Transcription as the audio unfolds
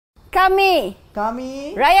Kami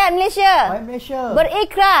rakyat Malaysia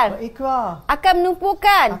berikrar akan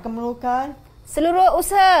menumpukan seluruh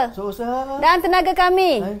usaha dan tenaga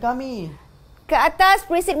kami ke atas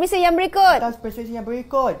prinsip-prinsip yang berikut.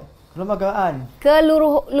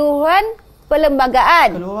 Keluruhan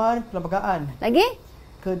perlembagaan. Lagi?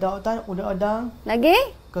 Kedaulatan undang-undang. Lagi?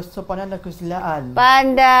 Kesopanan dan kesusilaan.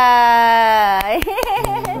 Pandai.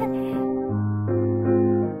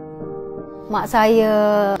 Mak saya,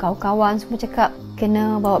 kawan-kawan semua cakap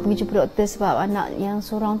kena bawa pergi jumpa doktor sebab anak yang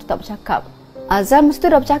seorang tu tak bercakap. Azal mesti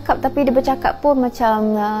dah bercakap tapi dia bercakap pun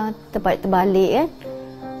macam terbalik kan.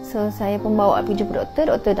 So saya pun bawa pergi jumpa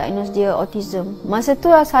doktor, doktor diagnose dia autism. Masa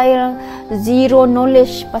tu saya zero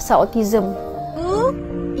knowledge pasal autism.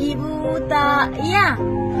 Ibu tak ya.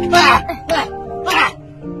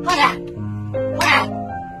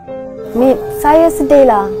 Saya sedih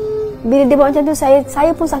lah. Bila dia buat macam tu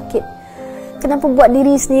saya pun sakit. Kenapa buat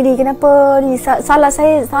diri sendiri? Kenapa ni salah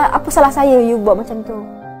saya? Apa salah saya you buat macam tu?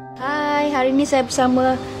 Hai, hari ni saya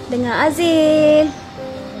bersama dengan Azil.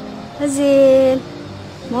 Azil.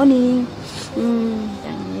 Morning.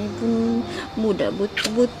 Dan ibu muda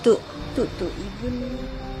butuk tutuk ibu ni.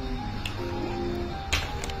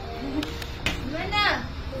 Gimana?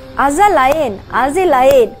 Azal lain, Azil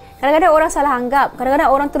lain. Kadang-kadang orang salah anggap.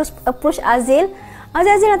 Kadang-kadang orang terus approach Azil.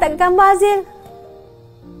 Azil nak tak gambar Azil.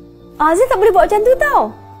 Azil tak boleh buat macam tu tau.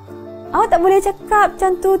 Awak tak boleh cakap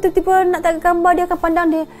macam tu. Tiba-tiba nak tak gambar dia akan pandang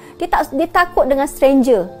dia. Dia takut dengan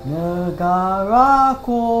stranger.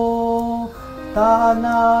 Negaraku,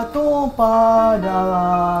 tanah tumpah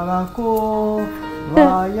darahku,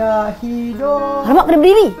 rakyat hidup. Alamak, kena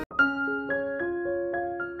berdiri.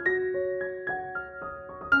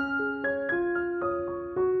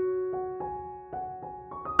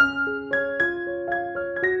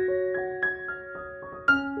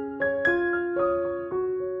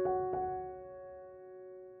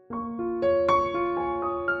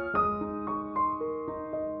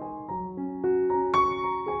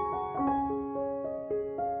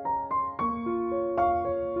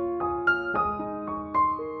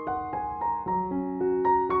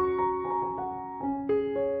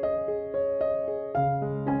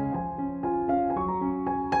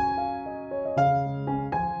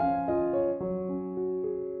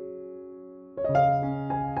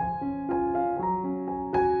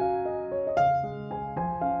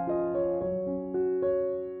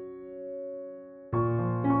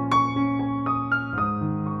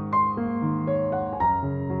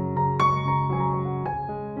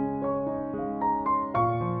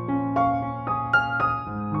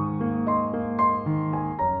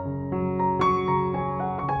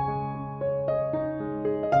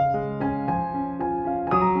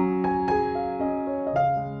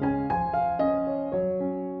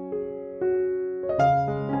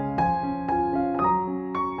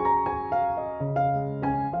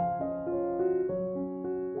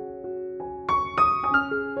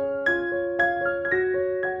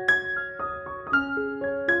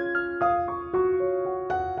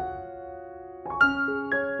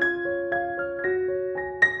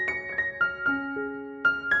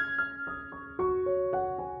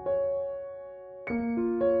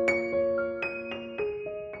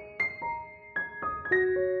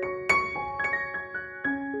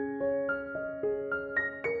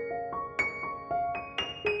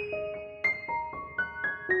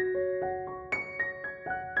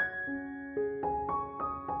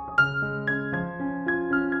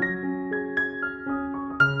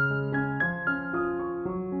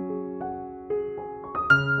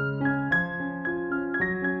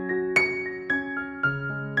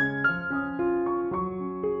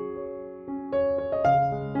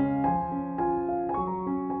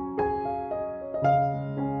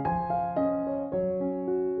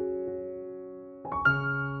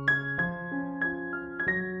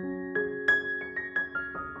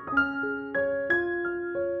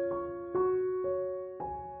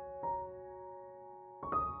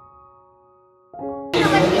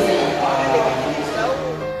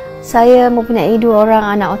 Saya mempunyai 2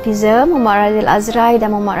 orang anak autism, Muhammad Razil dan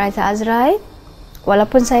Muhammad Raizal.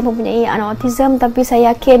 Walaupun saya mempunyai anak autism, tapi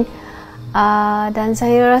saya yakin dan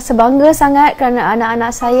saya rasa bangga sangat kerana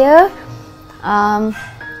anak-anak saya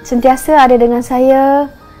sentiasa ada dengan saya,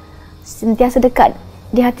 sentiasa dekat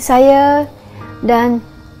di hati saya dan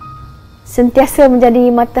sentiasa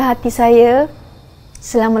menjadi mata hati saya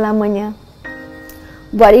selama-lamanya.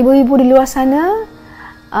 Buat ibu-ibu di luar sana,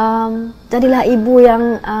 jadilah ibu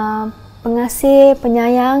yang pengasih,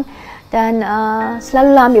 penyayang dan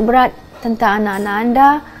selalulah ambil berat tentang anak-anak anda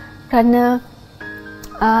kerana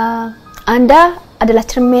anda adalah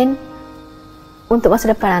cermin untuk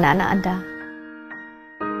masa depan anak-anak anda.